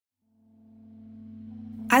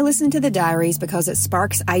I listen to the diaries because it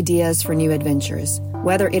sparks ideas for new adventures.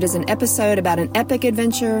 Whether it is an episode about an epic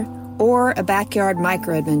adventure or a backyard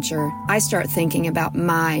micro-adventure, I start thinking about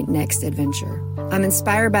my next adventure. I'm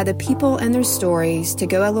inspired by the people and their stories to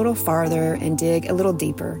go a little farther and dig a little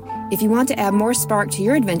deeper. If you want to add more spark to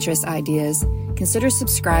your adventurous ideas, consider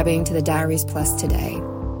subscribing to the Diaries Plus today.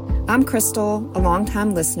 I'm Crystal, a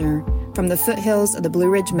longtime listener from the foothills of the Blue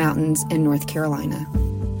Ridge Mountains in North Carolina.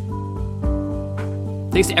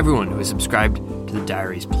 Thanks to everyone who has subscribed to the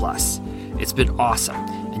Diaries Plus. It's been awesome,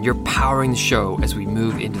 and you're powering the show as we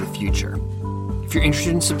move into the future. If you're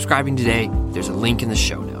interested in subscribing today, there's a link in the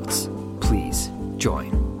show notes. Please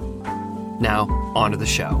join. Now, on to the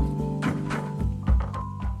show.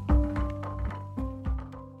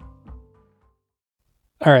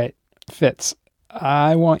 All right, Fitz,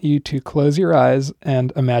 I want you to close your eyes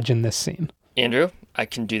and imagine this scene. Andrew, I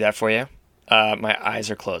can do that for you. My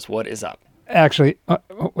eyes are closed. What is up? Actually,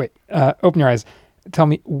 wait, open your eyes. Tell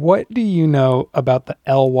me, what do you know about the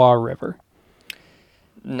Elwha River?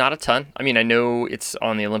 Not a ton. I mean, I know it's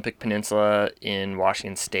on the Olympic Peninsula in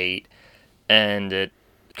Washington State, and it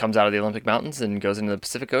comes out of the Olympic Mountains and goes into the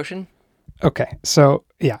Pacific Ocean. Okay, so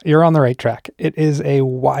yeah, you're on the right track. It is a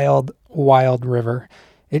wild, wild river.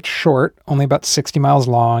 It's short, only about 60 miles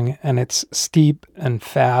long, and it's steep and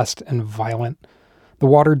fast and violent. The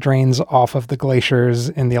water drains off of the glaciers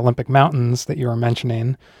in the Olympic Mountains that you were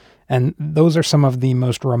mentioning, and those are some of the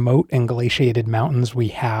most remote and glaciated mountains we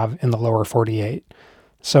have in the lower 48.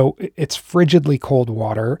 So it's frigidly cold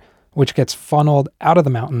water, which gets funneled out of the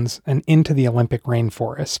mountains and into the Olympic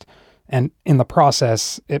rainforest, and in the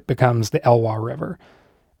process, it becomes the Elwha River.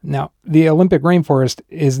 Now, the Olympic rainforest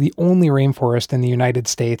is the only rainforest in the United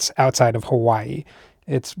States outside of Hawaii.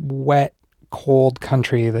 It's wet, cold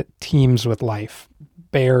country that teems with life.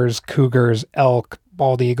 Bears, cougars, elk,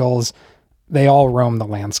 bald eagles, they all roam the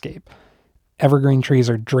landscape. Evergreen trees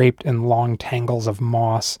are draped in long tangles of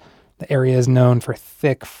moss. The area is known for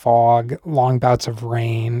thick fog, long bouts of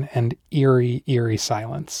rain, and eerie, eerie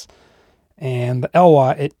silence. And the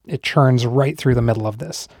Elwha, it churns right through the middle of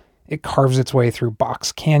this. It carves its way through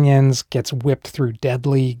box canyons, gets whipped through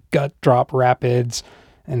deadly gut-drop rapids,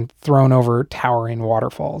 and thrown over towering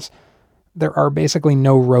waterfalls. There are basically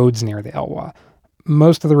no roads near the Elwha.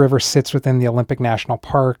 Most of the river sits within the Olympic National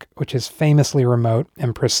Park, which is famously remote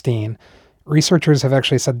and pristine. Researchers have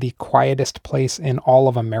actually said the quietest place in all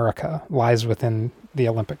of America lies within the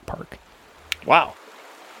Olympic Park. Wow.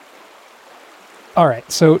 All right,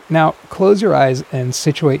 so now close your eyes and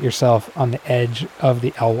situate yourself on the edge of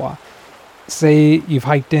the Elwha. Say you've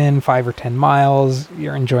hiked in 5 or 10 miles,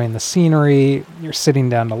 you're enjoying the scenery, you're sitting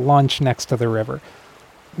down to lunch next to the river.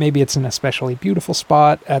 Maybe it's an especially beautiful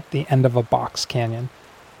spot at the end of a box canyon.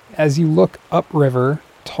 As you look upriver,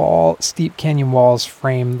 tall, steep canyon walls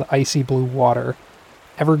frame the icy blue water.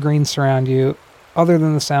 Evergreens surround you. Other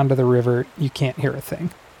than the sound of the river, you can't hear a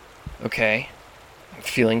thing. Okay. I'm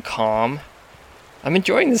feeling calm. I'm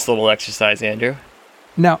enjoying this little exercise, Andrew.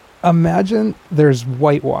 Now, imagine there's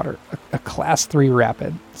whitewater, a Class III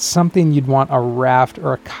rapid, something you'd want a raft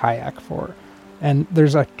or a kayak for. And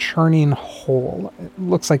there's a churning hole. It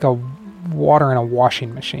looks like a water in a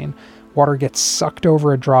washing machine. Water gets sucked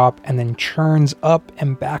over a drop and then churns up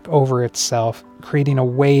and back over itself, creating a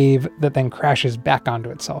wave that then crashes back onto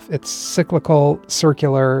itself. It's cyclical,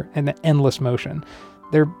 circular, and endless motion.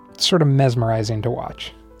 They're sort of mesmerizing to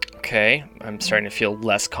watch. Okay, I'm starting to feel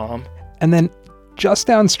less calm. And then just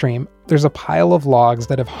downstream, there's a pile of logs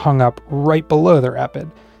that have hung up right below the rapid.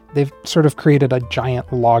 They've sort of created a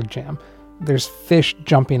giant log jam. There's fish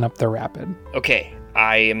jumping up the rapid. Okay,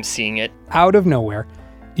 I am seeing it. Out of nowhere,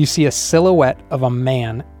 you see a silhouette of a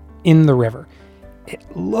man in the river. It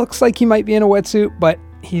looks like he might be in a wetsuit, but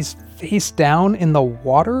he's face down in the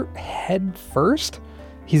water head first.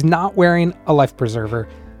 He's not wearing a life preserver,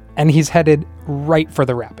 and he's headed right for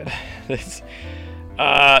the rapid. This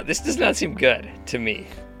does not seem good to me.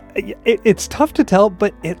 It's tough to tell,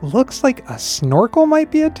 but it looks like a snorkel might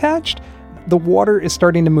be attached. The water is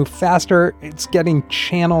starting to move faster. It's getting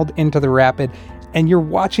channeled into the rapid, and you're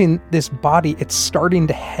watching this body. It's starting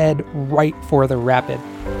to head right for the rapid.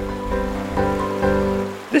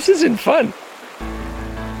 This isn't fun.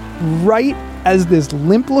 Right as this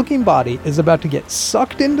limp-looking body is about to get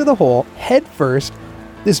sucked into the hole head first,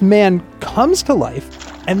 this man comes to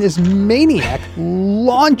life, and this maniac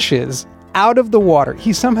launches out of the water.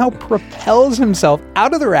 He somehow propels himself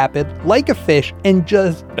out of the rapid like a fish and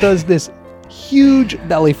just does this huge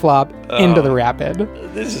belly flop into the rapid.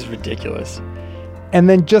 This is ridiculous. And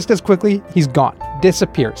then just as quickly, he's gone,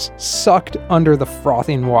 disappears, sucked under the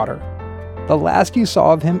frothing water. The last you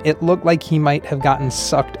saw of him, it looked like he might have gotten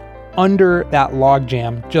sucked under that log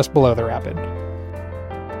jam just below the rapid.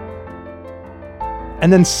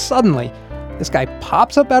 And then suddenly, this guy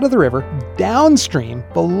pops up out of the river, downstream,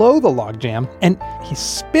 below the log jam, and he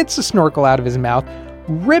spits a snorkel out of his mouth,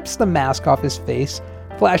 rips the mask off his face,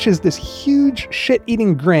 flashes this huge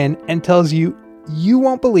shit-eating grin, and tells you, "You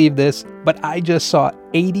won't believe this, but I just saw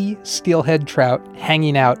 80 steelhead trout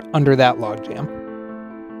hanging out under that log jam."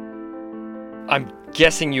 I'm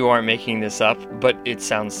guessing you aren't making this up, but it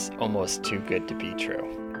sounds almost too good to be true.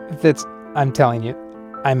 Fitz, I'm telling you,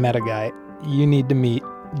 I met a guy. You need to meet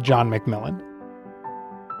John McMillan.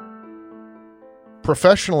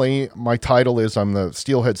 Professionally, my title is I'm the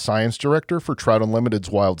Steelhead Science Director for Trout Unlimited's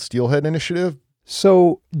Wild Steelhead Initiative.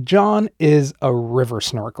 So John is a river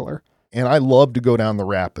snorkeler. And I love to go down the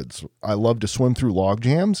rapids. I love to swim through log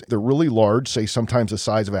jams. They're really large, say sometimes the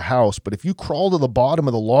size of a house. But if you crawl to the bottom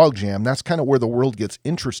of the log jam, that's kind of where the world gets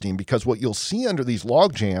interesting, because what you'll see under these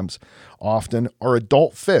log jams often are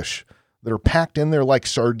adult fish that are packed in there like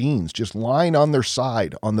sardines, just lying on their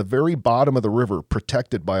side on the very bottom of the river,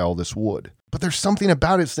 protected by all this wood. But there's something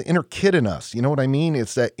about it. It's the inner kid in us. You know what I mean?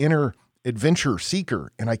 It's that inner adventure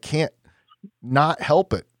seeker, and I can't not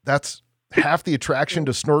help it. That's half the attraction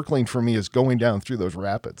to snorkeling for me, is going down through those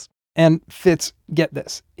rapids. And Fitz, get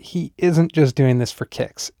this. He isn't just doing this for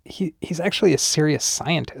kicks. He's actually a serious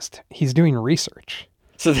scientist. He's doing research.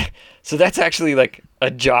 So that's actually like a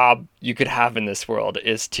job you could have in this world,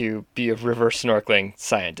 is to be a river snorkeling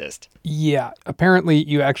scientist. Yeah, apparently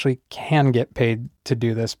you actually can get paid to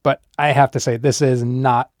do this, but I have to say, this is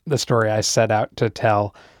not the story I set out to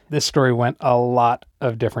tell. This story went a lot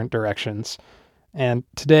of different directions. And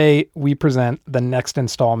today we present the next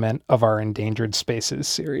installment of our Endangered Spaces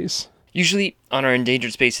series. Usually on our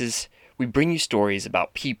Endangered Spaces, we bring you stories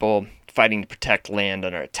about people fighting to protect land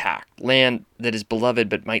under attack, land that is beloved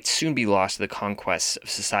but might soon be lost to the conquests of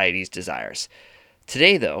society's desires.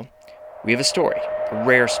 Today, though, we have a story, a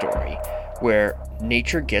rare story, where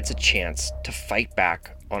nature gets a chance to fight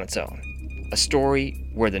back on its own. A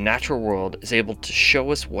story where the natural world is able to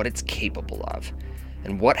show us what it's capable of,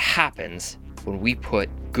 and what happens when we put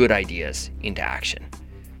good ideas into action.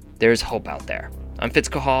 There's hope out there. I'm Fitz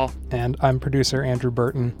Cahal. And I'm producer Andrew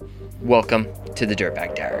Burton. Welcome to the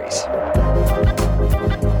Dirtbag Diaries.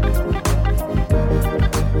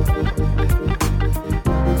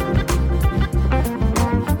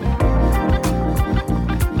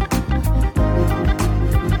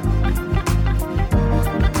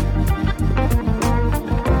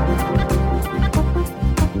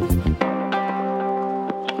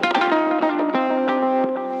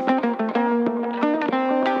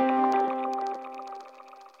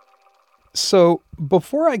 So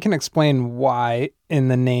before I can explain why, in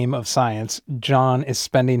the name of science, John is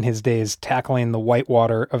spending his days tackling the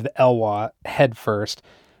whitewater of the Elwha head first,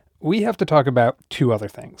 we have to talk about two other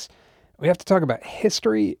things. We have to talk about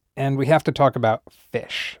history, and we have to talk about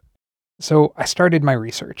fish. So I started my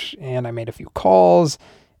research, and I made a few calls,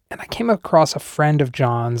 and I came across a friend of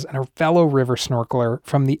John's and a fellow river snorkeler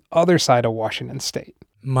from the other side of Washington State.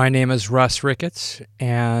 My name is Russ Ricketts,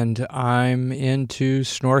 and I'm into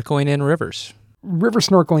snorkeling in rivers. River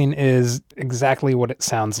snorkeling is exactly what it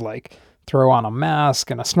sounds like. Throw on a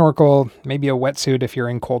mask and a snorkel, maybe a wetsuit if you're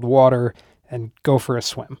in cold water, and go for a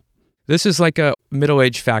swim. This is like a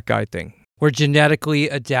middle-aged fat guy thing. We're genetically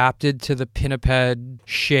adapted to the pinniped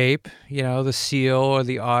shape, the seal or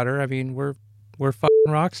the otter. I mean, we're fucking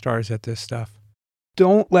rock stars at this stuff.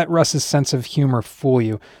 Don't let Russ's sense of humor fool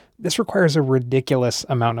you. This requires a ridiculous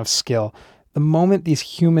amount of skill. The moment these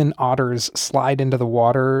human otters slide into the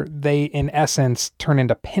water, they, in essence, turn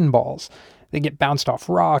into pinballs. They get bounced off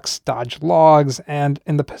rocks, dodge logs, and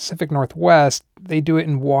in the Pacific Northwest, they do it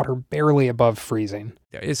in water barely above freezing.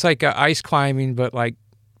 It's like ice climbing, but like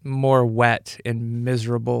more wet and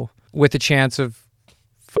miserable, with a chance of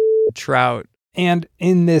trout. And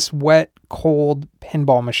in this wet, cold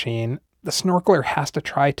pinball machine, the snorkeler has to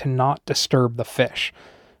try to not disturb the fish.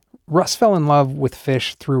 Russ fell in love with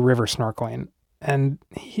fish through river snorkeling, and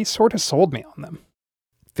he sort of sold me on them.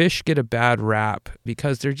 Fish get a bad rap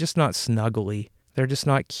because they're just not snuggly. They're just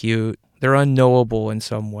not cute. They're unknowable in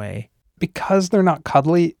some way. Because they're not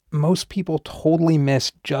cuddly, most people totally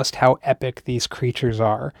miss just how epic these creatures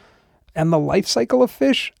are. And the life cycle of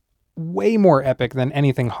fish, way more epic than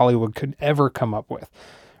anything Hollywood could ever come up with.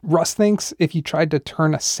 Russ thinks if you tried to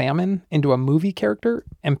turn a salmon into a movie character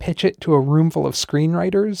and pitch it to a room full of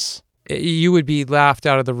screenwriters, you would be laughed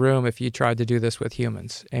out of the room if you tried to do this with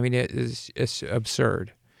humans. I mean, it's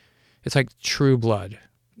absurd. It's like True Blood.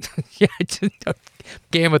 Yeah,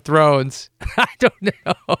 Game of Thrones. I don't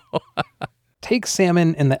know. Take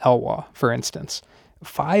salmon in the Elwha, for instance.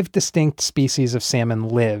 5 distinct species of salmon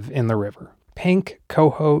live in the river: pink,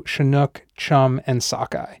 coho, chinook, chum, and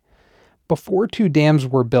sockeye. Before 2 dams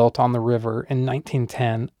were built on the river in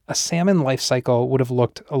 1910, a salmon life cycle would have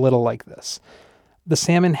looked a little like this. The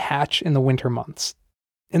salmon hatch in the winter months.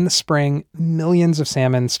 In the spring, millions of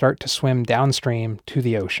salmon start to swim downstream to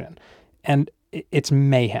the ocean. And it's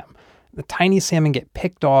mayhem. The tiny salmon get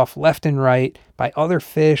picked off left and right by other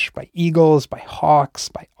fish, by eagles, by hawks,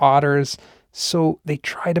 by otters. So they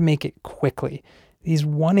try to make it quickly. These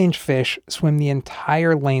 1-inch fish swim the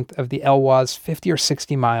entire length of the Elwha's 50 or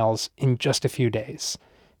 60 miles in just a few days.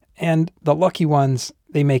 And the lucky ones,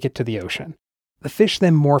 they make it to the ocean. The fish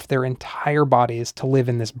then morph their entire bodies to live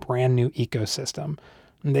in this brand new ecosystem.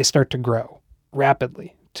 And they start to grow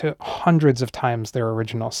rapidly to hundreds of times their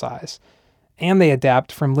original size. And they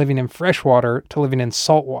adapt from living in freshwater to living in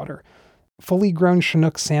saltwater. Fully grown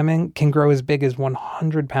Chinook salmon can grow as big as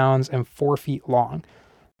 100 pounds and 4 feet long.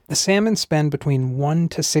 The salmon spend between 1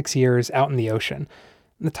 to 6 years out in the ocean.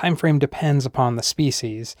 The time frame depends upon the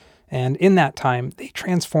species, and in that time, they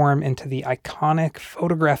transform into the iconic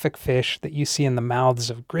photographic fish that you see in the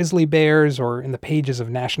mouths of grizzly bears or in the pages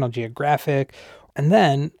of National Geographic. And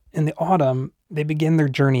then, in the autumn, they begin their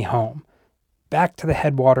journey home, back to the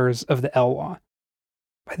headwaters of the Elwha.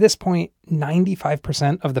 By this point,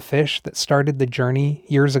 95% of the fish that started the journey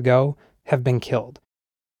years ago have been killed.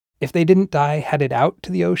 If they didn't die headed out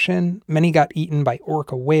to the ocean, many got eaten by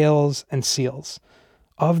orca whales and seals.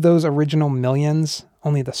 Of those original millions,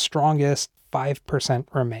 only the strongest 5%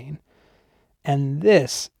 remain. And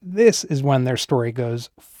this is when their story goes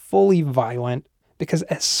fully violent, because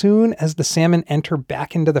as soon as the salmon enter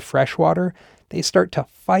back into the freshwater, they start to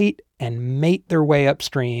fight and mate their way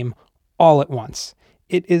upstream all at once.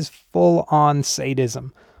 It is full-on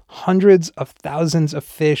sadism. Hundreds of thousands of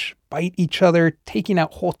fish bite each other, taking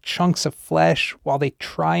out whole chunks of flesh while they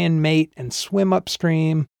try and mate and swim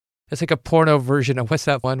upstream. It's like a porno version of what's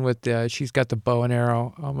that one with she's got the bow and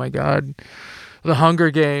arrow. Oh my God. The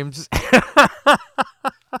Hunger Games.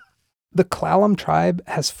 The Klallam tribe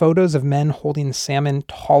has photos of men holding salmon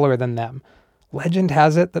taller than them. Legend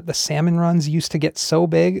has it that the salmon runs used to get so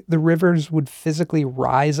big, the rivers would physically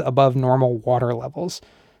rise above normal water levels.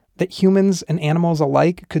 That humans and animals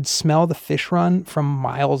alike could smell the fish run from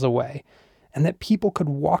miles away, and that people could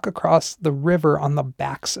walk across the river on the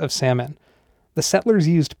backs of salmon. The settlers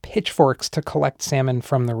used pitchforks to collect salmon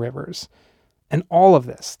from the rivers. And all of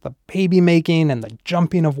this, the baby making and the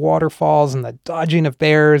jumping of waterfalls and the dodging of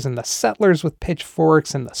bears and the settlers with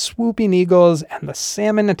pitchforks and the swooping eagles and the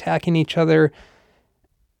salmon attacking each other,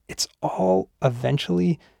 it's all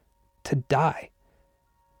eventually to die.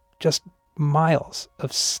 Just miles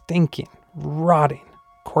of stinking, rotting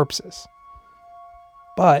corpses.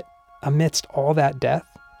 But amidst all that death,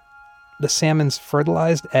 the salmon's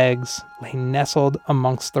fertilized eggs lay nestled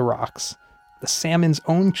amongst the rocks, the salmon's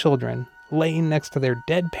own children laying next to their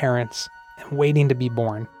dead parents and waiting to be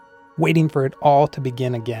born, waiting for it all to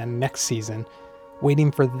begin again next season,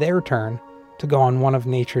 waiting for their turn to go on one of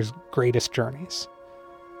nature's greatest journeys.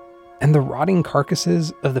 And the rotting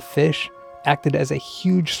carcasses of the fish acted as a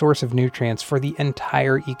huge source of nutrients for the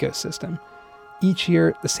entire ecosystem. Each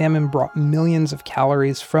year, the salmon brought millions of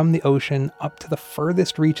calories from the ocean up to the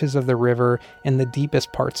furthest reaches of the river and the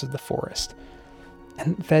deepest parts of the forest.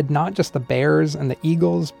 And fed not just the bears and the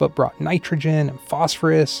eagles, but brought nitrogen and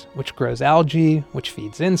phosphorus, which grows algae, which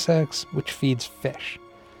feeds insects, which feeds fish.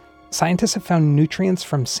 Scientists have found nutrients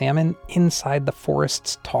from salmon inside the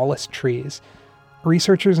forest's tallest trees.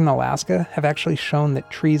 Researchers in Alaska have actually shown that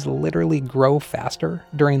trees literally grow faster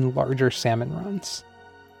during larger salmon runs.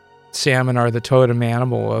 Salmon are the totem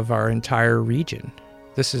animal of our entire region.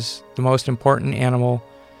 This is the most important animal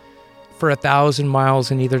for 1,000 miles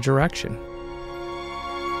in either direction.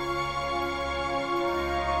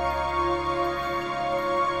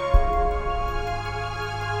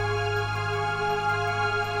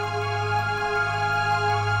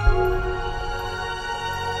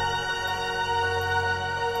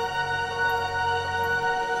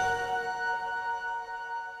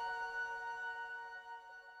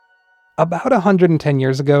 About 110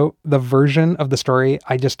 years ago, the version of the story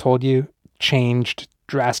I just told you changed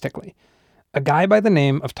drastically. A guy by the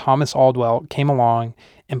name of Thomas Aldwell came along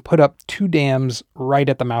and put up 2 dams right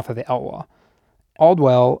at the mouth of the Elwha.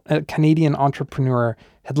 Aldwell, a Canadian entrepreneur,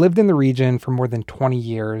 had lived in the region for more than 20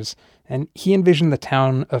 years, and he envisioned the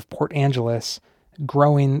town of Port Angeles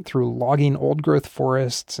growing through logging old-growth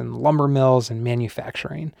forests and lumber mills and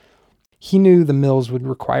manufacturing. He knew the mills would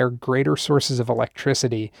require greater sources of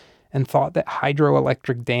electricity and thought that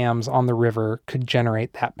hydroelectric dams on the river could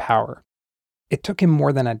generate that power. It took him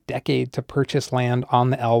more than a decade to purchase land on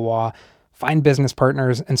the Elwha, find business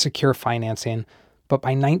partners, and secure financing. But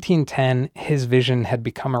by 1910, his vision had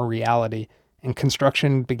become a reality, and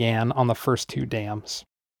construction began on the first 2 dams.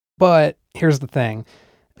 But here's the thing.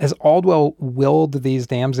 As Aldwell willed these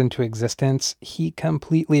dams into existence, he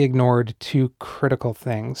completely ignored 2 critical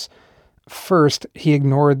things. First, he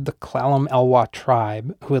ignored the Elwha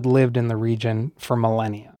tribe who had lived in the region for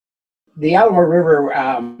millennia. The Elwha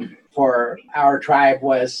River for our tribe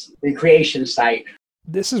was the creation site.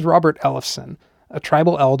 This is Robert Ellefson, a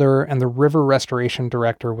tribal elder and the river restoration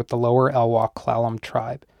director with the Lower Elwha Clallam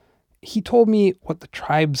tribe. He told me what the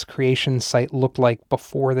tribe's creation site looked like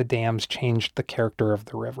before the dams changed the character of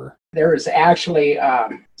the river. There was actually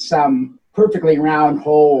some perfectly round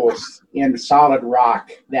holes in solid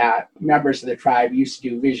rock that members of the tribe used to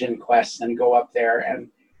do vision quests and go up there, and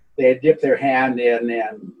they'd dip their hand in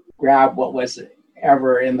and grab what was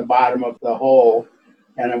ever in the bottom of the hole,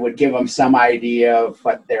 and it would give them some idea of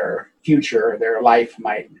what their future, their life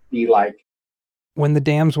might be like. When the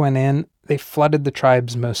dams went in, they flooded the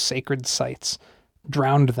tribe's most sacred sites,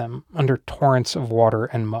 drowned them under torrents of water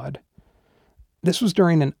and mud. This was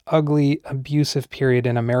during an ugly, abusive period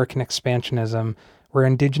in American expansionism where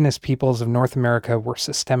indigenous peoples of North America were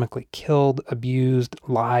systemically killed, abused,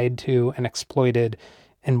 lied to, and exploited,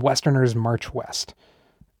 and Westerners marched west.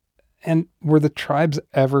 And were the tribes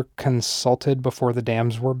ever consulted before the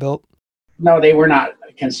dams were built? No, they were not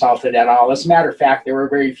consulted at all. As a matter of fact, there were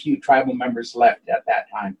very few tribal members left at that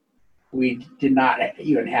time. We did not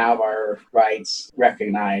even have our rights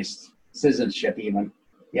recognized, citizenship even.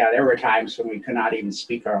 Yeah, there were times when we could not even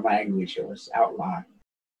speak our language. It was outlawed.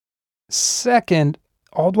 Second,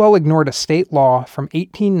 Aldwell ignored a state law from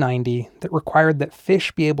 1890 that required that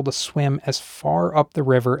fish be able to swim as far up the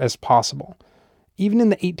river as possible. Even in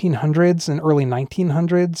the 1800s and early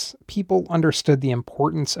 1900s, people understood the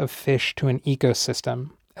importance of fish to an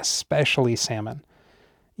ecosystem, especially salmon.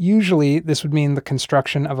 Usually, this would mean the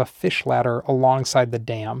construction of a fish ladder alongside the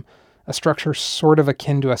dam, a structure sort of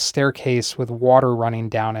akin to a staircase with water running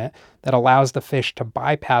down it that allows the fish to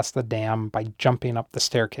bypass the dam by jumping up the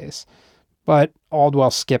staircase. But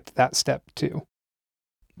Aldwell skipped that step too.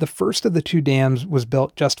 The first of the 2 dams was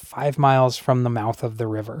built just 5 miles from the mouth of the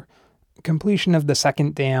river. Completion of the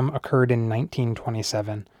second dam occurred in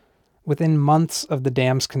 1927. Within months of the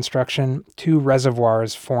dam's construction, 2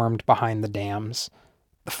 reservoirs formed behind the dams.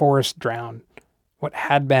 The forest drowned. What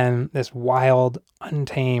had been this wild,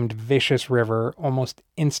 untamed, vicious river almost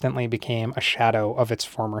instantly became a shadow of its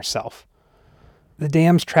former self. The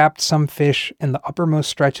dams trapped some fish in the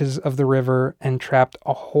uppermost stretches of the river and trapped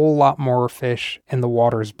a whole lot more fish in the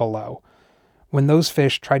waters below. When those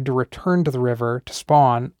fish tried to return to the river to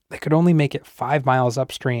spawn, they could only make it 5 miles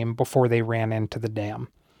upstream before they ran into the dam.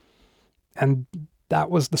 And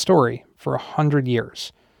that was the story for 100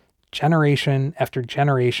 years. Generation after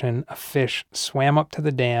generation of fish swam up to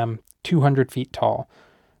the dam 200 feet tall.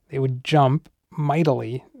 They would jump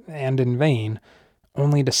mightily and in vain,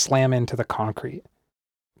 only to slam into the concrete.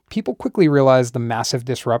 People quickly realized the massive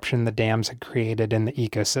disruption the dams had created in the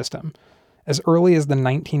ecosystem. As early as the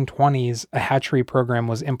 1920s, a hatchery program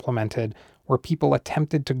was implemented where people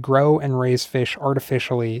attempted to grow and raise fish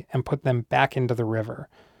artificially and put them back into the river.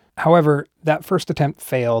 However, that first attempt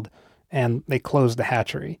failed, and they closed the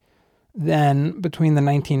hatchery. Then, between the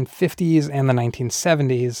 1950s and the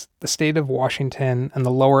 1970s, the state of Washington and the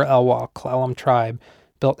Lower Elwha Clallam tribe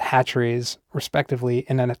built hatcheries, respectively,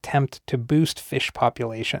 in an attempt to boost fish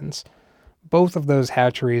populations. Both of those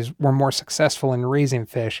hatcheries were more successful in raising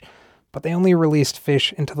fish, but they only released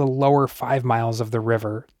fish into the lower 5 miles of the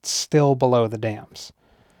river, still below the dams.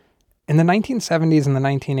 In the 1970s and the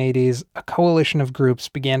 1980s, a coalition of groups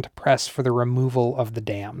began to press for the removal of the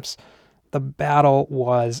dams. The battle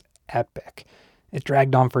was epic. It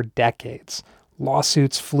dragged on for decades.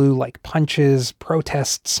 Lawsuits flew like punches,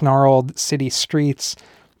 protests snarled city streets.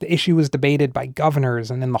 The issue was debated by governors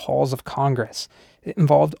and in the halls of Congress. It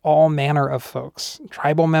involved all manner of folks,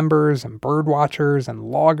 tribal members and bird watchers and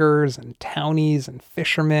loggers and townies and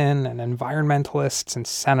fishermen and environmentalists and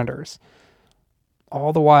senators.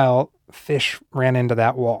 All the while, fish ran into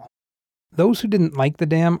that wall. Those who didn't like the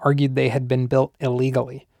dam argued they had been built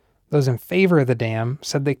illegally. Those in favor of the dam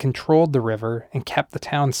said they controlled the river and kept the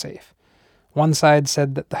town safe. One side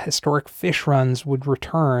said that the historic fish runs would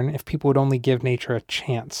return if people would only give nature a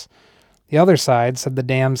chance. The other side said the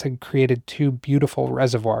dams had created 2 beautiful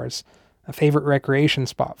reservoirs, a favorite recreation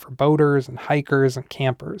spot for boaters and hikers and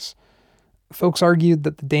campers. Folks argued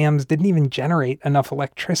that the dams didn't even generate enough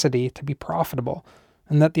electricity to be profitable,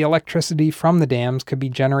 and that the electricity from the dams could be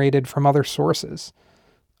generated from other sources.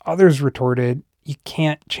 Others retorted, You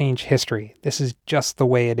can't change history. This is just the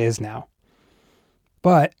way it is now.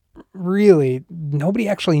 But really, nobody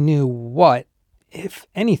actually knew what, if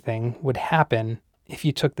anything, would happen if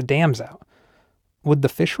you took the dams out. Would the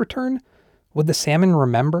fish return? Would the salmon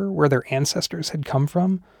remember where their ancestors had come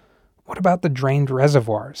from? What about the drained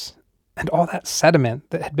reservoirs? And all that sediment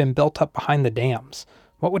that had been built up behind the dams?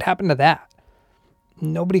 What would happen to that?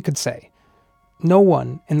 Nobody could say. No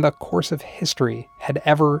one in the course of history had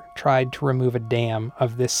ever tried to remove a dam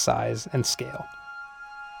of this size and scale.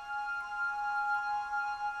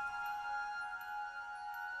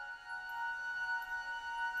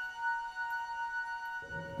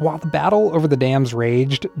 While the battle over the dams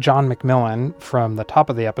raged, John McMillan, from the top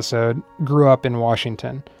of the episode, grew up in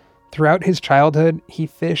Washington. Throughout his childhood, he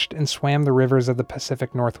fished and swam the rivers of the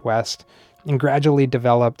Pacific Northwest and gradually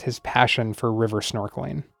developed his passion for river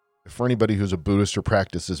snorkeling. For anybody who's a Buddhist or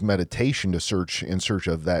practices meditation in search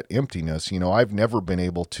of that emptiness, I've never been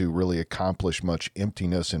able to really accomplish much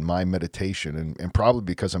emptiness in my meditation, and probably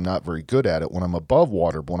because I'm not very good at it when I'm above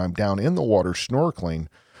water. But when I'm down in the water snorkeling,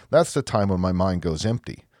 that's the time when my mind goes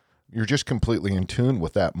empty. You're just completely in tune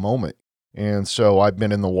with that moment. And so I've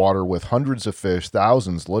been in the water with hundreds of fish,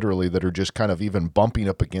 thousands literally, that are just kind of even bumping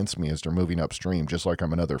up against me as they're moving upstream, just like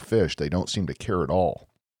I'm another fish. They don't seem to care at all.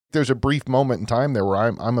 There's a brief moment in time there where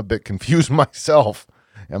I'm a bit confused myself.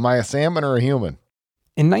 Am I a salmon or a human?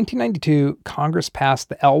 In 1992, Congress passed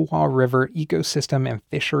the Elwha River Ecosystem and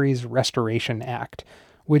Fisheries Restoration Act,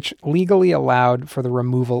 which legally allowed for the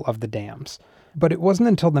removal of the dams. But it wasn't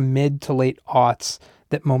until the mid to late aughts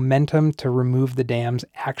that momentum to remove the dams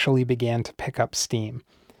actually began to pick up steam.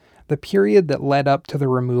 The period that led up to the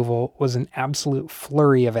removal was an absolute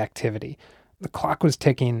flurry of activity. The clock was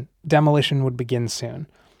ticking, demolition would begin soon.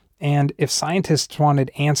 And if scientists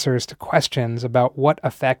wanted answers to questions about what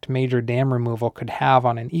effect major dam removal could have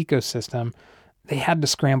on an ecosystem, they had to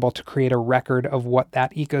scramble to create a record of what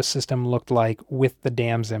that ecosystem looked like with the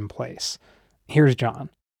dams in place. Here's John.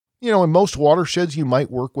 In most watersheds, you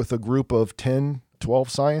might work with a group of 10,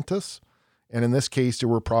 12 scientists. And in this case, there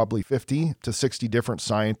were probably 50 to 60 different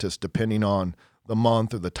scientists, depending on the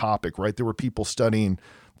month or the topic, right? There were people studying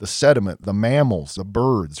the sediment, the mammals, the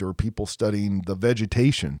birds. There were people studying the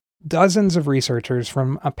vegetation. Dozens of researchers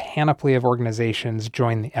from a panoply of organizations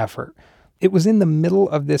joined the effort. It was in the middle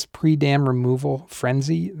of this pre-dam removal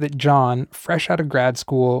frenzy that John, fresh out of grad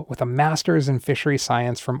school with a master's in fishery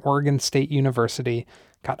science from Oregon State University,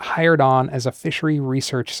 got hired on as a fishery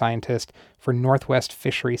research scientist for Northwest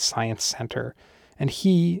Fishery Science Center. And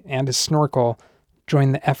he and his snorkel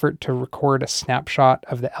joined the effort to record a snapshot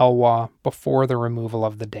of the Elwha before the removal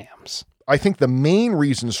of the dams. I think the main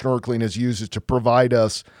reason snorkeling is used is to provide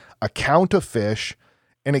us a count of fish,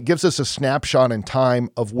 and it gives us a snapshot in time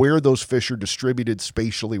of where those fish are distributed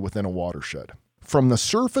spatially within a watershed. From the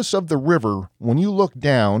surface of the river, when you look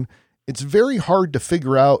down, it's very hard to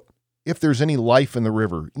figure out if there's any life in the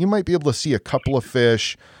river. You might be able to see a couple of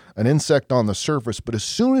fish, an insect on the surface, but as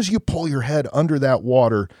soon as you pull your head under that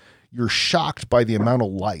water, you're shocked by the amount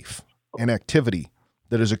of life and activity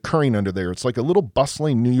that is occurring under there. It's like a little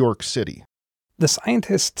bustling New York City. The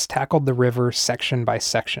scientists tackled the river section by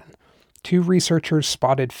section. 2 researchers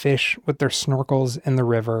spotted fish with their snorkels in the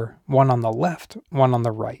river, one on the left, one on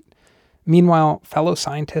the right. Meanwhile, fellow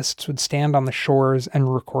scientists would stand on the shores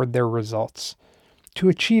and record their results. To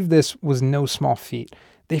achieve this was no small feat.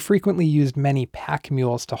 They frequently used many pack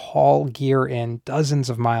mules to haul gear in dozens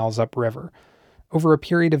of miles upriver. Over a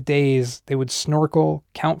period of days, they would snorkel,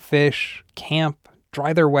 count fish, camp,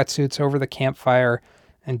 dry their wetsuits over the campfire,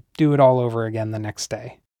 and do it all over again the next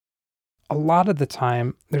day. A lot of the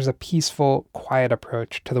time, there's a peaceful, quiet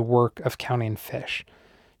approach to the work of counting fish.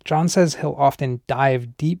 John says he'll often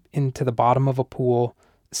dive deep into the bottom of a pool,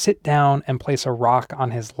 sit down and place a rock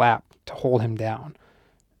on his lap to hold him down.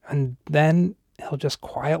 And then he'll just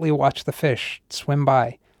quietly watch the fish swim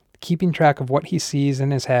by, keeping track of what he sees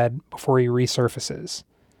in his head before he resurfaces.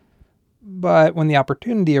 But when the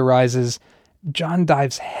opportunity arises, John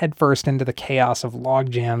dives headfirst into the chaos of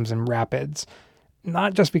log jams and rapids,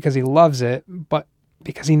 not just because he loves it, but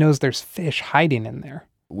because he knows there's fish hiding in there.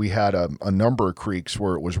 We had a number of creeks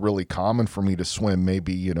where it was really common for me to swim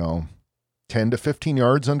maybe, 10 to 15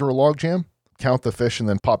 yards under a log jam, count the fish, and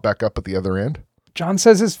then pop back up at the other end. John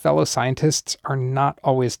says his fellow scientists are not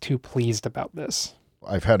always too pleased about this.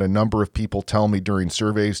 I've had a number of people tell me during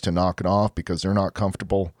surveys to knock it off because they're not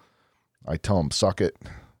comfortable. I tell them, suck it.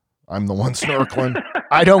 I'm the one snorkeling.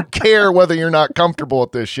 I don't care whether you're not comfortable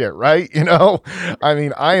with this shit, right?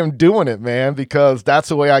 I am doing it, man, because that's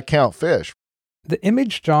the way I count fish. The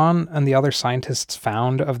image John and the other scientists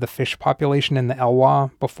found of the fish population in the Elwha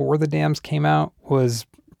before the dams came out was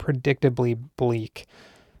predictably bleak.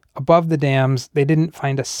 Above the dams, they didn't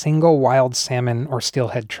find a single wild salmon or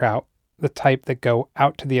steelhead trout, the type that go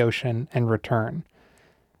out to the ocean and return.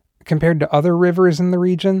 Compared to other rivers in the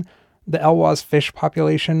region, the Elwha's fish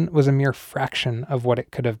population was a mere fraction of what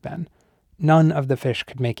it could have been. None of the fish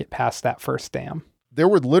could make it past that first dam. There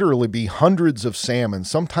would literally be hundreds of salmon,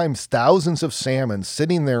 sometimes thousands of salmon,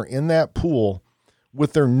 sitting there in that pool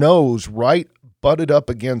with their nose right butted up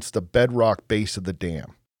against the bedrock base of the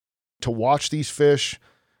dam. To watch these fish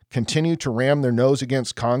continue to ram their nose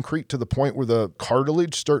against concrete to the point where the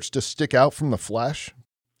cartilage starts to stick out from the flesh,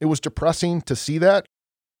 it was depressing to see that.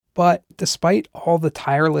 But despite all the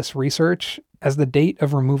tireless research, as the date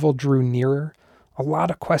of removal drew nearer, a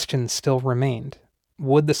lot of questions still remained.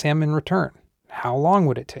 Would the salmon return? How long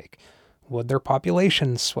would it take? Would their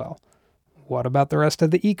populations swell? What about the rest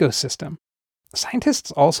of the ecosystem?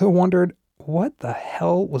 Scientists also wondered what the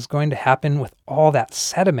hell was going to happen with all that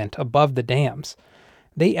sediment above the dams.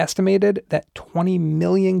 They estimated that 20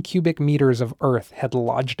 million cubic meters of earth had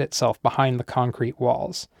lodged itself behind the concrete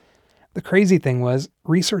walls. The crazy thing was,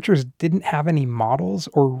 researchers didn't have any models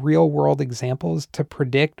or real-world examples to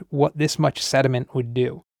predict what this much sediment would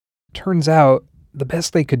do. Turns out, the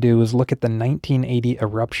best they could do was look at the 1980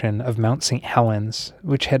 eruption of Mount St. Helens,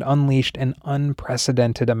 which had unleashed an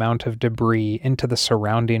unprecedented amount of debris into the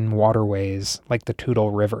surrounding waterways, like the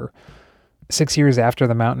Toutle River. 6 years after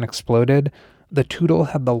the mountain exploded, the Toutle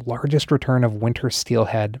had the largest return of winter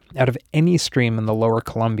steelhead out of any stream in the lower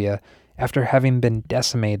Columbia after having been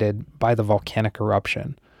decimated by the volcanic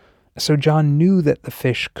eruption. So John knew that the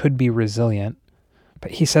fish could be resilient,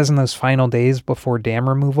 but he says in those final days before dam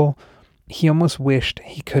removal, he almost wished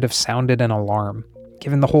he could have sounded an alarm,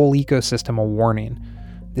 given the whole ecosystem a warning.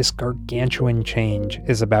 This gargantuan change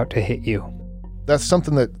is about to hit you. That's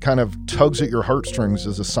something that kind of tugs at your heartstrings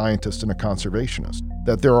as a scientist and a conservationist,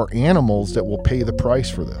 that there are animals that will pay the price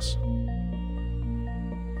for this.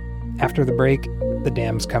 After the break, the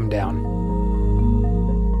dams come down.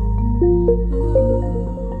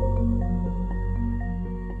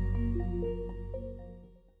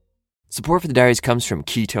 Support for the Diaries comes from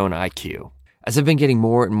Ketone IQ. As I've been getting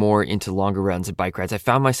more and more into longer runs and bike rides, I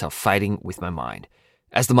found myself fighting with my mind.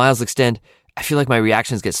 As the miles extend, I feel like my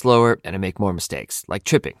reactions get slower and I make more mistakes, like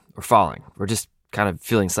tripping or falling, or just kind of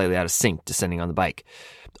feeling slightly out of sync descending on the bike.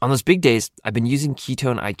 On those big days, I've been using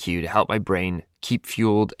Ketone IQ to help my brain keep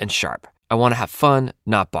fueled and sharp. I want to have fun,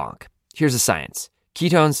 not bonk. Here's the science.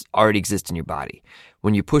 Ketones already exist in your body.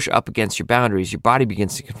 When you push up against your boundaries, your body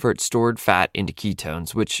begins to convert stored fat into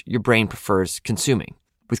ketones, which your brain prefers consuming.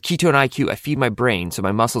 With Ketone IQ, I feed my brain so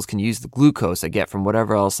my muscles can use the glucose I get from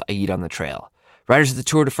whatever else I eat on the trail. Riders at the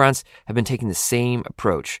Tour de France have been taking the same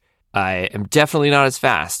approach. I am definitely not as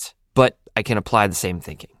fast, but I can apply the same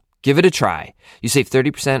thinking. Give it a try. You save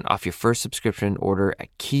 30% off your first subscription order at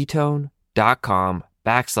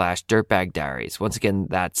ketone.com/dirtbagdiaries. Once again,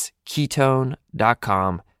 that's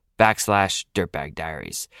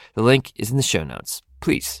ketone.com/dirtbagdiaries. The link is in the show notes.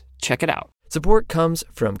 Please check it out. Support comes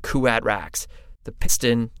from Kuat Racks. The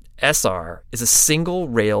Piston SR is a single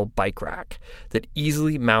rail bike rack that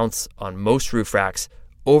easily mounts on most roof racks,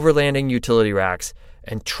 overlanding utility racks,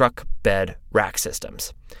 and truck bed rack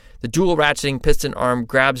systems. The dual ratcheting piston arm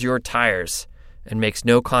grabs your tires and makes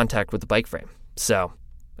no contact with the bike frame. So,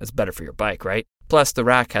 that's better for your bike, right? Plus, the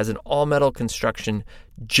rack has an all-metal construction,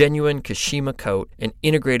 genuine Kashima coat, and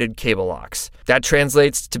integrated cable locks. That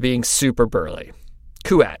translates to being super burly.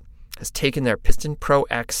 Kuat has taken their Piston Pro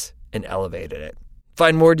X and elevated it.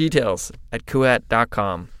 Find more details at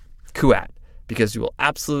kuat.com. Kuat, because you will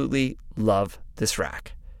absolutely love this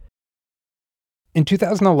rack. In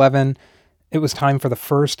 2011, it was time for the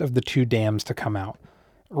first of the two dams to come out.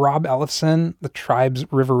 Rob Ellefson, the tribe's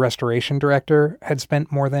river restoration director, had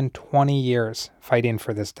spent more than 20 years fighting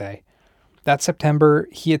for this day. That September,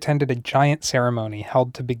 he attended a giant ceremony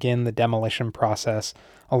held to begin the demolition process,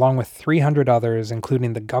 along with 300 others,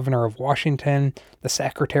 including the governor of Washington, the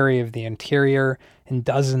secretary of the Interior, and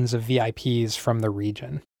dozens of VIPs from the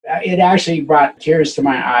region. It actually brought tears to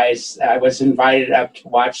my eyes. I was invited up to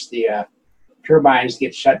watch the turbines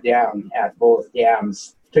get shut down at both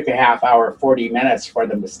dams. It took a half hour, 40 minutes for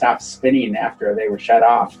them to stop spinning after they were shut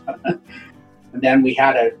off. And then we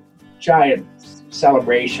had a giant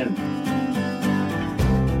celebration.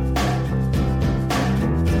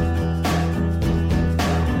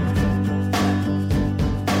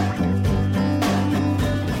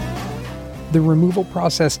 The removal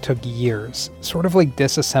process took years, sort of like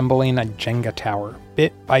disassembling a Jenga tower,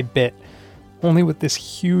 bit by bit. only with this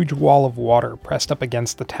huge wall of water pressed up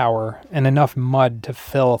against the tower and enough mud to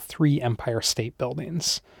fill 3 Empire State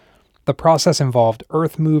Buildings. The process involved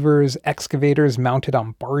earth movers, excavators mounted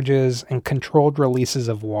on barges, and controlled releases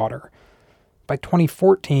of water. By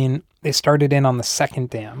 2014, they started in on the second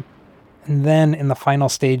dam, and then in the final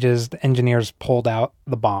stages, the engineers pulled out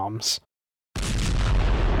the bombs.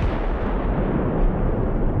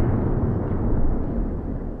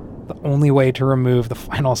 The only way to remove the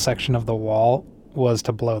final section of the wall was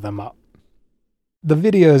to blow them up. The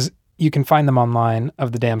videos, you can find them online,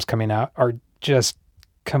 of the dams coming out are just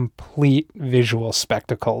complete visual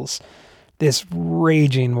spectacles. This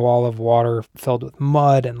raging wall of water filled with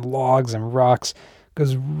mud and logs and rocks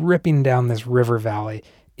goes ripping down this river valley,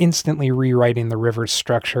 instantly rewriting the river's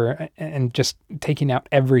structure and just taking out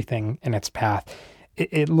everything in its path.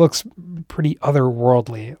 It looks pretty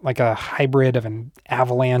otherworldly, like a hybrid of an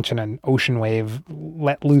avalanche and an ocean wave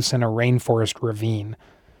let loose in a rainforest ravine.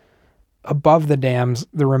 Above the dams,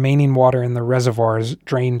 the remaining water in the reservoirs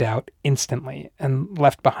drained out instantly and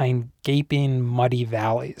left behind gaping, muddy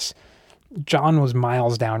valleys. John was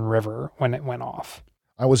miles downriver when it went off.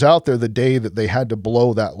 I was out there the day that they had to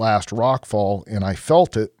blow that last rockfall, and I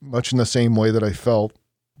felt it much in the same way that I felt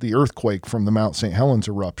the earthquake from the Mount St. Helens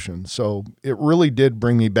eruption. So it really did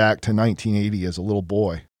bring me back to 1980 as a little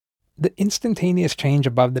boy. The instantaneous change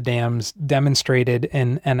above the dams demonstrated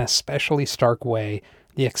in an especially stark way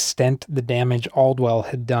the extent the damage Aldwell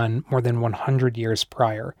had done more than 100 years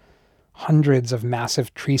prior. Hundreds of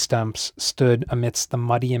massive tree stumps stood amidst the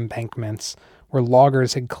muddy embankments where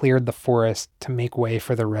loggers had cleared the forest to make way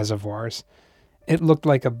for the reservoirs. It looked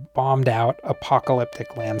like a bombed-out,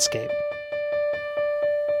 apocalyptic landscape.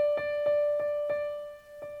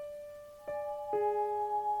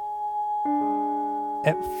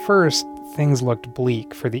 At first, things looked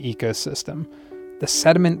bleak for the ecosystem. The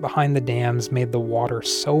sediment behind the dams made the water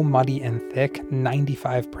so muddy and thick,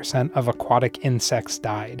 95% of aquatic insects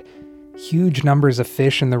died. Huge numbers of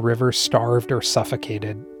fish in the river starved or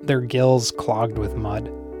suffocated, their gills clogged with mud.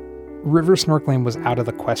 River snorkeling was out of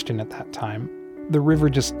the question at that time. The river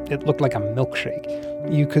it looked like a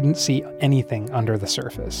milkshake. You couldn't see anything under the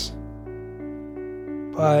surface.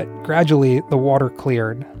 But gradually, the water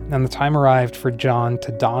cleared, and the time arrived for John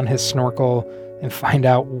to don his snorkel and find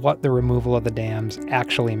out what the removal of the dams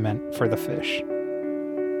actually meant for the fish.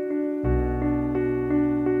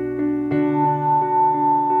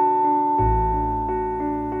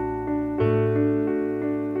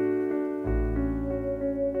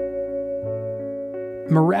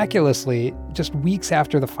 Miraculously, just weeks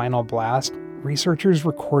after the final blast, researchers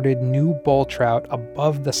recorded new bull trout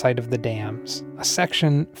above the site of the dams, a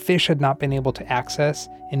section fish had not been able to access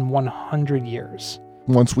in 100 years.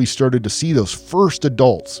 Once we started to see those first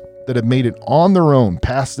adults that had made it on their own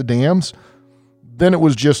past the dams, then it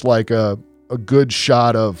was just like a good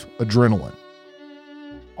shot of adrenaline.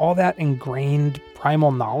 All that ingrained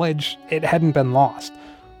primal knowledge, it hadn't been lost.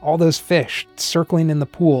 All those fish circling in the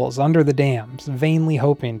pools under the dams, vainly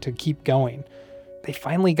hoping to keep going. They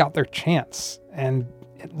finally got their chance, and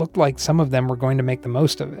it looked like some of them were going to make the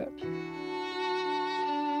most of it.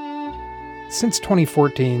 Since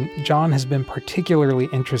 2014, John has been particularly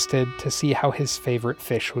interested to see how his favorite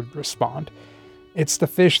fish would respond. It's the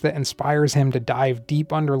fish that inspires him to dive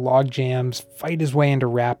deep under log jams, fight his way into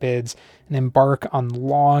rapids, and embark on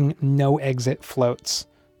long, no-exit floats,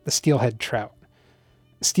 the steelhead trout.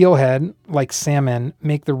 Steelhead, like salmon,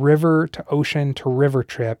 make the river to ocean to river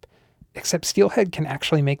trip, except steelhead can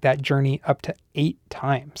actually make that journey up to 8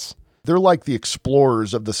 times. They're like the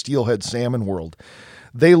explorers of the steelhead salmon world.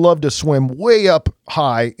 They love to swim way up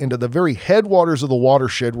high into the very headwaters of the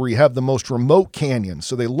watershed where you have the most remote canyons.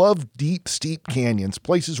 So they love deep, steep canyons,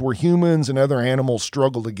 places where humans and other animals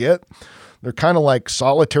struggle to get. They're kind of like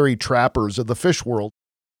solitary trappers of the fish world.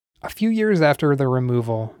 A few years after the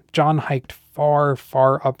removal, John hiked far,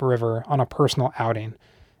 far upriver on a personal outing.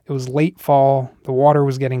 It was late fall, the water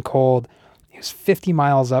was getting cold. He was 50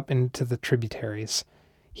 miles up into the tributaries.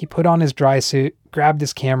 He put on his dry suit, grabbed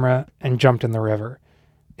his camera, and jumped in the river.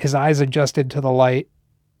 His eyes adjusted to the light,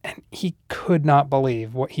 and he could not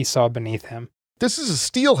believe what he saw beneath him. This is a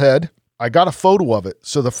steelhead. I got a photo of it.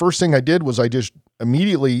 So the first thing I did was I just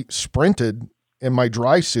immediately sprinted in my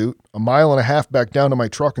dry suit 1.5 miles back down to my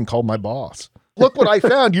truck and called my boss. Look what I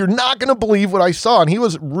found. You're not going to believe what I saw. And he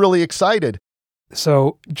was really excited.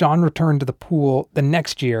 So John returned to the pool the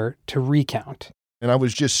next year to recount. And I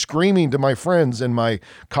was just screaming to my friends and my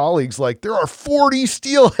colleagues, like, there are 40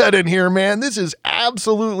 steelhead in here, man. This is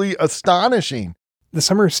absolutely astonishing. The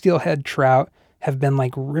summer steelhead trout have been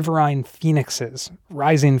like riverine phoenixes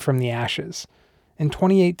rising from the ashes. In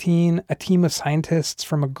 2018, a team of scientists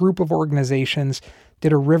from a group of organizations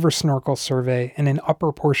did a river snorkel survey in an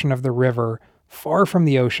upper portion of the river, far from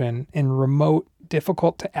the ocean, in remote,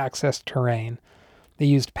 difficult-to-access terrain. They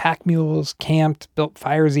used pack mules, camped, built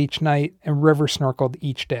fires each night, and river snorkeled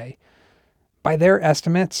each day. By their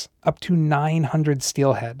estimates, up to 900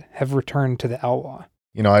 steelhead have returned to the Elwha.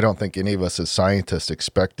 You know, I don't think any of us as scientists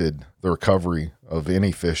expected the recovery of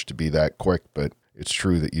any fish to be that quick, but it's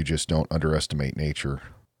true that you just don't underestimate nature.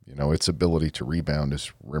 You know, its ability to rebound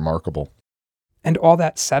is remarkable. And all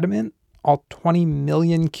that sediment, all 20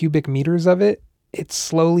 million cubic meters of it, it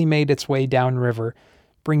slowly made its way downriver,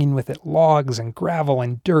 bringing with it logs and gravel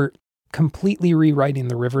and dirt, completely rewriting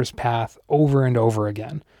the river's path over and over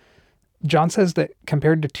again. John says that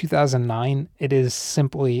compared to 2009, it is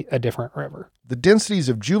simply a different river. The densities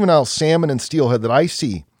of juvenile salmon and steelhead that I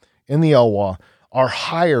see in the Elwha are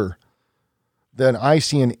higher than I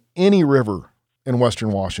see in any river in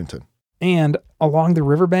Western Washington. And along the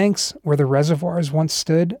riverbanks where the reservoirs once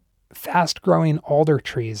stood, fast-growing alder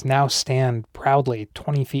trees now stand proudly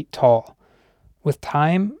 20 feet tall. With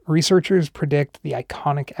time, researchers predict the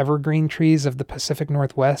iconic evergreen trees of the Pacific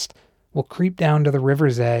Northwest will creep down to the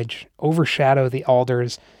river's edge, overshadow the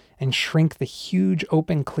alders, and shrink the huge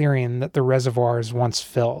open clearing that the reservoirs once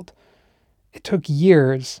filled. It took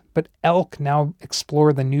years, but elk now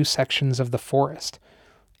explore the new sections of the forest.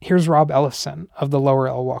 Here's Rob Ellison of the Lower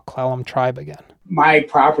Elwha Clallam tribe again. My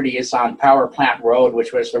property is on Power Plant Road,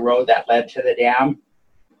 which was the road that led to the dam.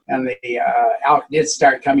 And the elk did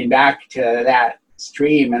start coming back to that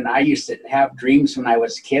stream. And I used to have dreams when I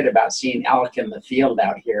was a kid about seeing elk in the field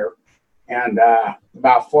out here. And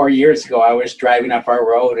about 4 years ago, I was driving up our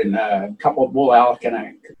road, and a couple of bull elk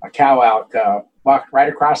and a cow elk walked right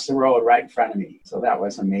across the road right in front of me. So that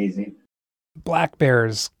was amazing. Black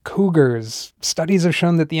bears, cougars. Studies have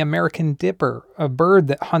shown that the American dipper, a bird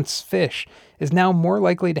that hunts fish, is now more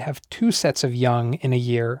likely to have 2 sets of young in a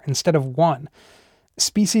year instead of 1.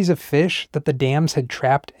 Species of fish that the dams had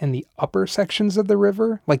trapped in the upper sections of the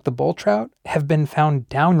river, like the bull trout, have been found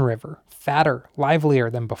downriver, fatter, livelier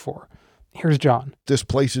than before. Here's John. This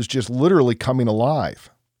place is just literally coming alive.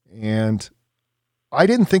 And I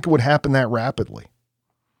didn't think it would happen that rapidly,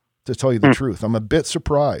 to tell you the truth. I'm a bit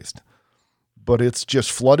surprised. But it's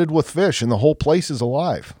just flooded with fish, and the whole place is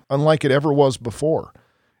alive, unlike it ever was before.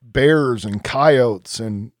 Bears and coyotes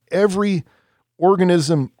and every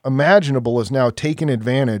organism imaginable is now taking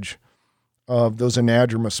advantage of those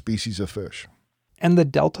anadromous species of fish. And the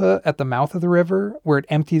delta at the mouth of the river, where it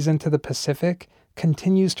empties into the Pacific,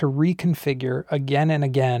 continues to reconfigure again and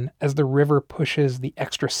again as the river pushes the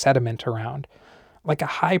extra sediment around. Like a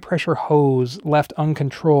high-pressure hose left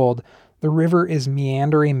uncontrolled, the river is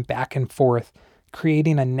meandering back and forth,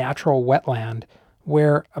 creating a natural wetland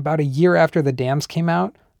where, about a year after the dams came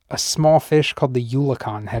out, a small fish called the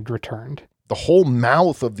Eulachon had returned. The whole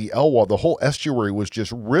mouth of the Elwha, the whole estuary was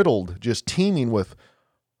just riddled, just teeming with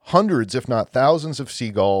hundreds, if not thousands of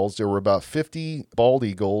seagulls. There were about 50 bald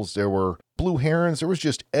eagles. There were blue herons. There was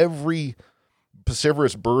just every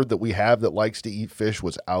piscivorous bird that we have that likes to eat fish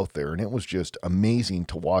was out there. And it was just amazing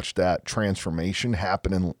to watch that transformation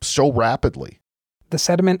happening so rapidly. The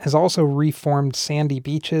sediment has also reformed sandy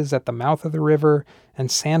beaches at the mouth of the river and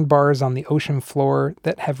sandbars on the ocean floor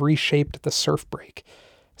that have reshaped the surf break.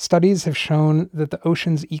 Studies have shown that the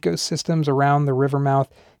ocean's ecosystems around the river mouth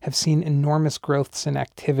have seen enormous growths in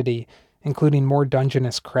activity, including more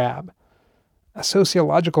Dungeness crab. A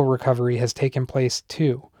sociological recovery has taken place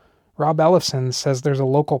too. Rob Ellison says there's a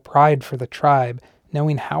local pride for the tribe,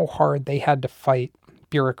 knowing how hard they had to fight,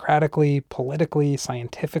 bureaucratically, politically,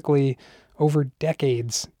 scientifically, over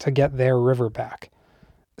decades to get their river back.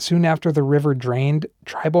 Soon after the river drained,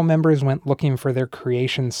 tribal members went looking for their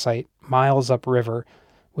creation site miles upriver,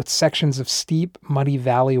 with sections of steep, muddy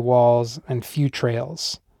valley walls and few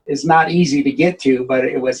trails. It's not easy to get to, but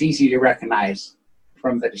it was easy to recognize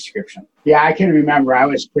from the description. Yeah, I can remember I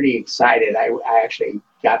was pretty excited. I actually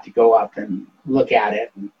got to go up and look at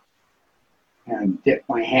it and dip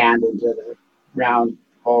my hand into the round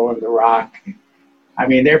hole in the rock. I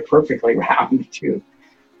mean, they're perfectly round too.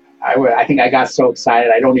 I think I got so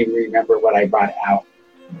excited, I don't even remember what I brought out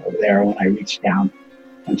over there when I reached down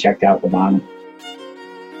and checked out the bottom.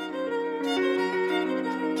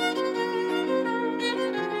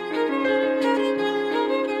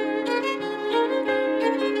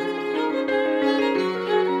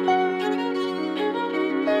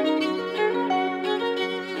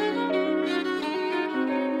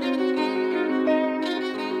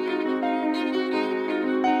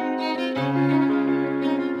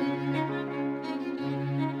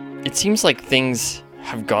 It seems like things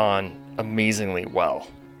have gone amazingly well.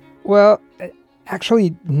 Well,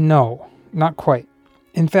 actually, no, not quite.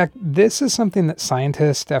 In fact, this is something that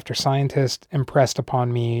scientist after scientist impressed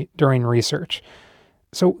upon me during research.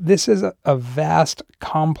 So this is a vast,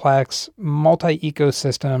 complex,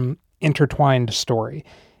 multi-ecosystem, intertwined story.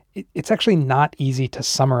 It's actually not easy to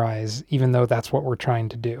summarize, even though that's what we're trying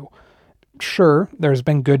to do. Sure, there's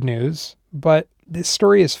been good news, but this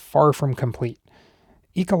story is far from complete.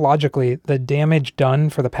 Ecologically, the damage done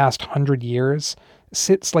for the past 100 years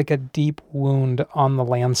sits like a deep wound on the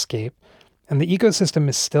landscape, and the ecosystem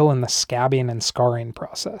is still in the scabbing and scarring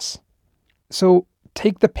process. So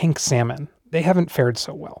take the pink salmon. They haven't fared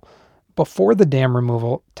so well. Before the dam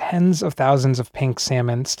removal, tens of thousands of pink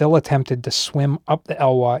salmon still attempted to swim up the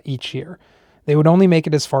Elwha each year. They would only make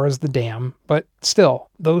it as far as the dam, but still,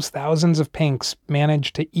 those thousands of pinks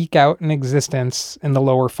managed to eke out an existence in the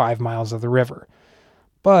lower 5 miles of the river.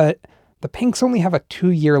 But the pinks only have a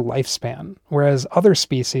 2-year lifespan, whereas other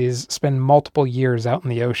species spend multiple years out in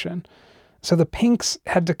the ocean. So the pinks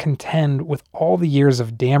had to contend with all the years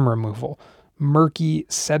of dam removal, murky,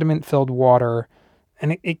 sediment-filled water,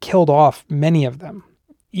 and it killed off many of them.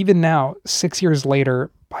 Even now, 6 years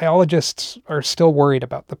later, biologists are still worried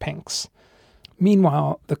about the pinks.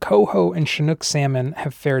 Meanwhile, the coho and Chinook salmon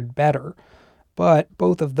have fared better, but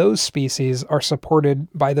both of those species are supported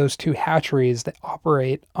by those 2 hatcheries that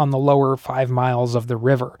operate on the lower 5 miles of the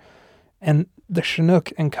river. And the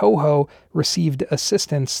Chinook and coho received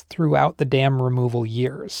assistance throughout the dam removal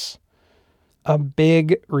years. A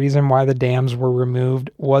big reason why the dams were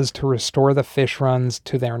removed was to restore the fish runs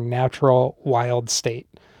to their natural wild state.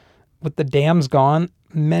 With the dams gone,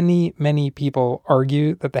 many people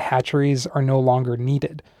argue that the hatcheries are no longer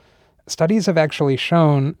needed. Studies have actually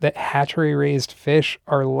shown that hatchery-raised fish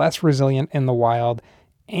are less resilient in the wild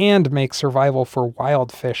and make survival for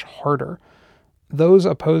wild fish harder. Those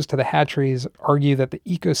opposed to the hatcheries argue that the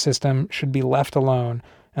ecosystem should be left alone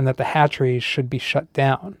and that the hatcheries should be shut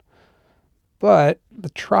down. But the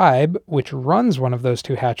tribe, which runs one of those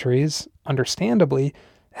 2 hatcheries, understandably,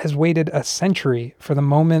 has waited a century for the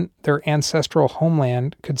moment their ancestral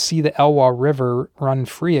homeland could see the Elwha River run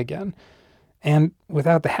free again. And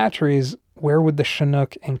without the hatcheries, where would the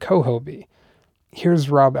Chinook and coho be? Here's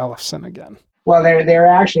Rob Ellefson again. Well, they're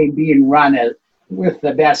actually being run with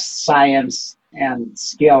the best science and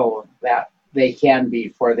skill that they can be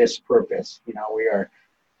for this purpose. We are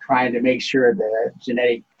trying to make sure the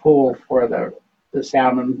genetic pool for the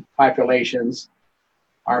salmon populations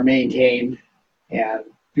are maintained and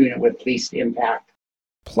doing it with least impact.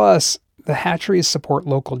 Plus, the hatcheries support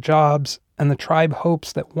local jobs, and the tribe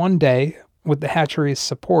hopes that one day, with the hatcheries'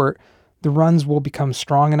 support, the runs will become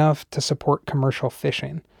strong enough to support commercial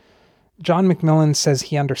fishing. John McMillan says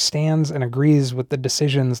he understands and agrees with the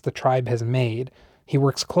decisions the tribe has made. He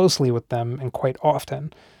works closely with them and quite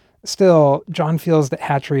often. Still, John feels that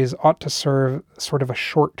hatcheries ought to serve sort of a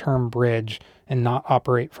short-term bridge and not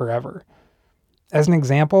operate forever. As an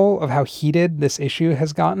example of how heated this issue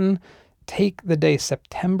has gotten, take the day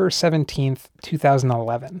September 17th,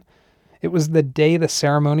 2011. It was the day the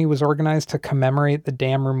ceremony was organized to commemorate the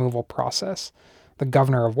dam removal process. The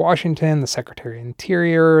governor of Washington, the Secretary of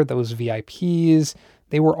Interior, those VIPs,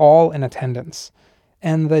 they were all in attendance.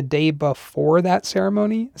 And the day before that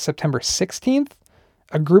ceremony, September 16th,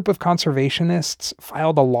 a group of conservationists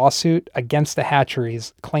filed a lawsuit against the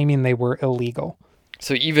hatcheries claiming they were illegal.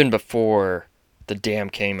 So even before the dam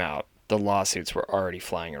came out, the lawsuits were already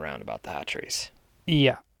flying around about the hatcheries.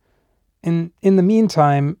 Yeah. In the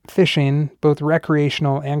meantime, fishing, both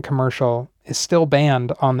recreational and commercial, is still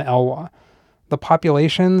banned on the Elwha. The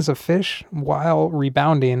populations of fish, while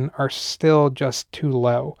rebounding, are still just too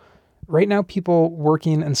low. Right now, people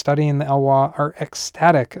working and studying the Elwha are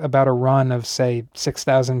ecstatic about a run of, say,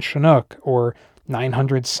 6,000 Chinook or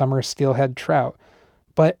 900 summer steelhead trout.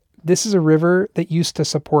 But this is a river that used to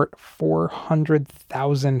support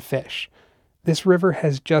 400,000 fish. This river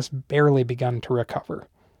has just barely begun to recover.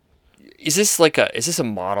 Is this a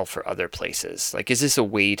model for other places? Like, is this a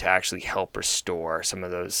way to actually help restore some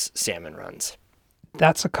of those salmon runs?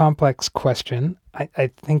 That's a complex question.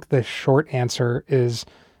 I think the short answer is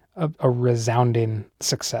a resounding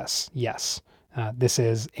success. Yes, this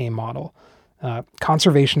is a model.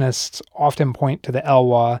 Conservationists often point to the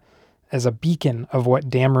Elwha as a beacon of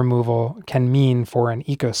what dam removal can mean for an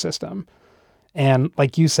ecosystem. And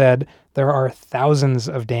like you said, there are thousands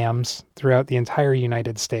of dams throughout the entire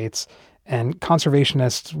United States, and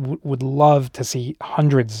conservationists would love to see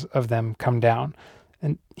hundreds of them come down.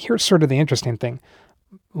 And here's sort of the interesting thing.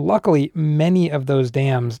 Luckily, many of those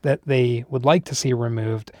dams that they would like to see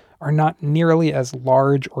removed are not nearly as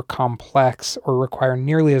large or complex or require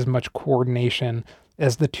nearly as much coordination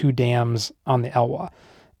as the two dams on the Elwha.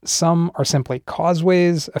 Some are simply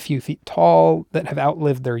causeways a few feet tall that have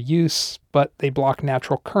outlived their use, but they block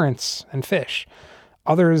natural currents and fish.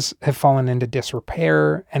 Others have fallen into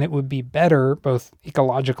disrepair, and it would be better, both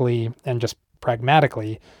ecologically and just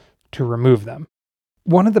pragmatically, to remove them.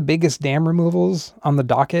 One of the biggest dam removals on the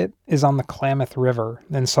docket is on the Klamath River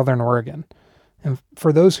in southern Oregon. And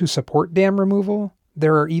for those who support dam removal,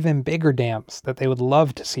 there are even bigger dams that they would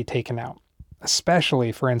love to see taken out,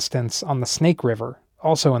 especially, for instance, on the Snake River,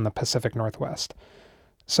 also in the Pacific Northwest.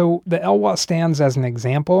 So the Elwha stands as an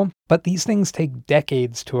example, but these things take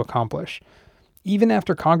decades to accomplish. Even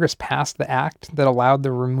after Congress passed the act that allowed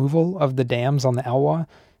the removal of the dams on the Elwha,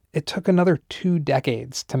 it took another 2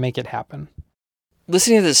 decades to make it happen.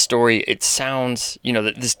 Listening to this story, it sounds,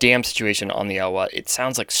 this dam situation on the Elwha, it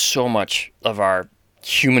sounds like so much of our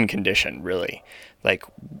human condition, really. Like,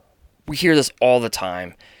 we hear this all the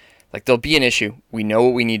time. Like, there'll be an issue. We know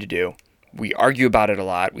what we need to do. We argue about it a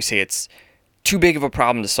lot. We say it's too big of a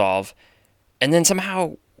problem to solve. And then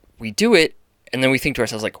somehow we do it, and then we think to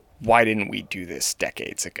ourselves, like, why didn't we do this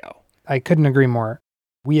decades ago? I couldn't agree more.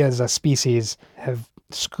 We as a species have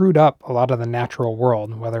screwed up a lot of the natural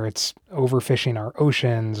world, whether it's overfishing our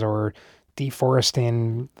oceans or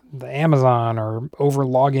deforesting the Amazon or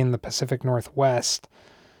overlogging the Pacific Northwest.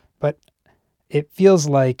 But it feels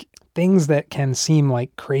like things that can seem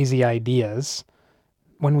like crazy ideas,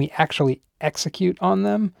 when we actually execute on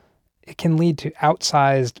them, it can lead to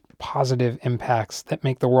outsized positive impacts that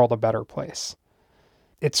make the world a better place.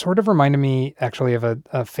 It sort of reminded me, actually, of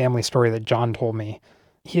a family story that John told me.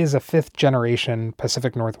 He is a 5th-generation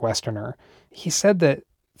Pacific Northwesterner. He said that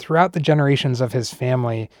throughout the generations of his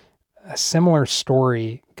family, a similar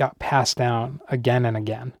story got passed down again and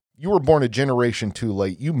again. You were born a generation too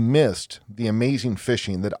late. You missed the amazing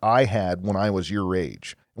fishing that I had when I was your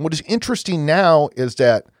age. And what is interesting now is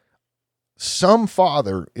that some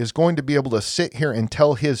father is going to be able to sit here and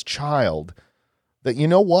tell his child that, you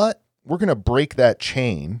know what? We're going to break that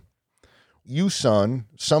chain. You, son,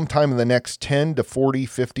 sometime in the next 10 to 40,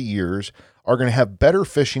 50 years, are going to have better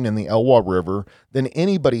fishing in the Elwha River than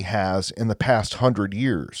anybody has in the past 100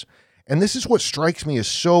 years. And this is what strikes me as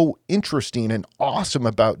so interesting and awesome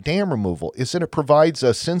about dam removal, is that it provides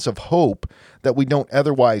a sense of hope that we don't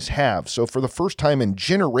otherwise have. So for the first time in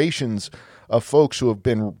generations of folks who have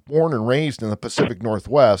been born and raised in the Pacific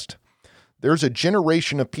Northwest, there's a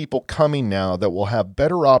generation of people coming now that will have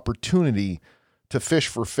better opportunity to fish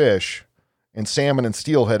for fish and salmon and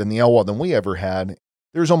steelhead in the Elwha than we ever had.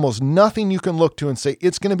 There's almost nothing you can look to and say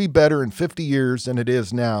it's going to be better in 50 years than it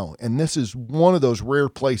is now. And this is one of those rare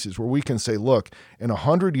places where we can say, look, in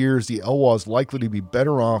 100 years, the Elwha is likely to be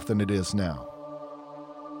better off than it is now.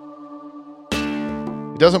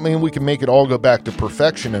 It doesn't mean we can make it all go back to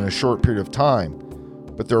perfection in a short period of time,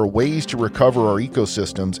 but there are ways to recover our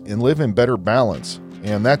ecosystems and live in better balance.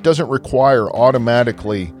 And that doesn't require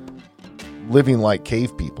automatically living like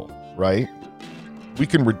cave people, right? We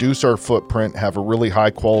can reduce our footprint, have a really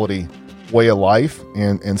high quality way of life,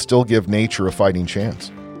 and still give nature a fighting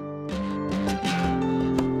chance.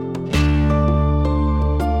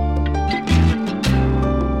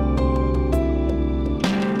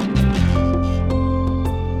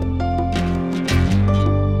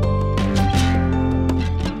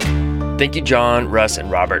 Thank you, John, Russ, and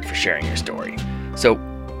Robert, for sharing your story. So,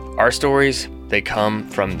 our stories, they come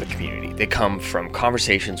from the community. They come from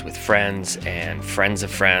conversations with friends and friends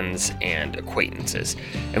of friends and acquaintances.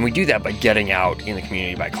 And we do that by getting out in the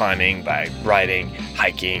community, by climbing, by riding,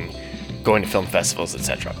 hiking, going to film festivals,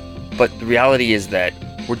 etc. But the reality is that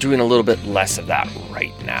we're doing a little bit less of that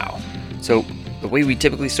right now. So the way we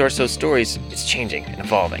typically source those stories is changing and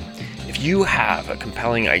evolving. If you have a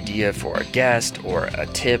compelling idea for a guest or a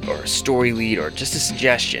tip or a story lead or just a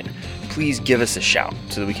suggestion, please give us a shout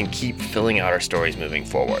so that we can keep filling out our stories moving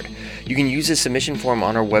forward. You can use a submission form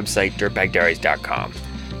on our website, dirtbagdiaries.com.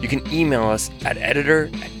 You can email us at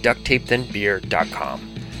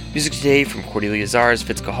editor@ducttapethenbeer.com. Music today from Cordelia Zars,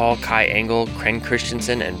 Fitz Cahal, Kai Engel, Kren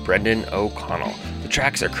Christensen, and Brendan O'Connell. The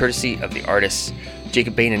tracks are courtesy of the artists.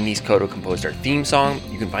 Jacob Bain and Nis Cotto composed our theme song.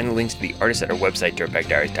 You can find the links to the artists at our website,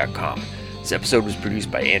 dirtbagdiaries.com. This episode was produced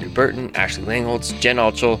by Andrew Burton, Ashley Langholtz, Jen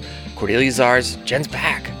Altschul, Cordelia Zars. Jen's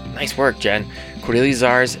back. Nice work, Jen. Cordelia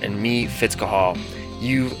Zars and me, Fitz Cahal.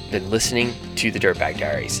 You've been listening to the Dirtbag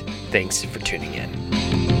Diaries. Thanks for tuning in.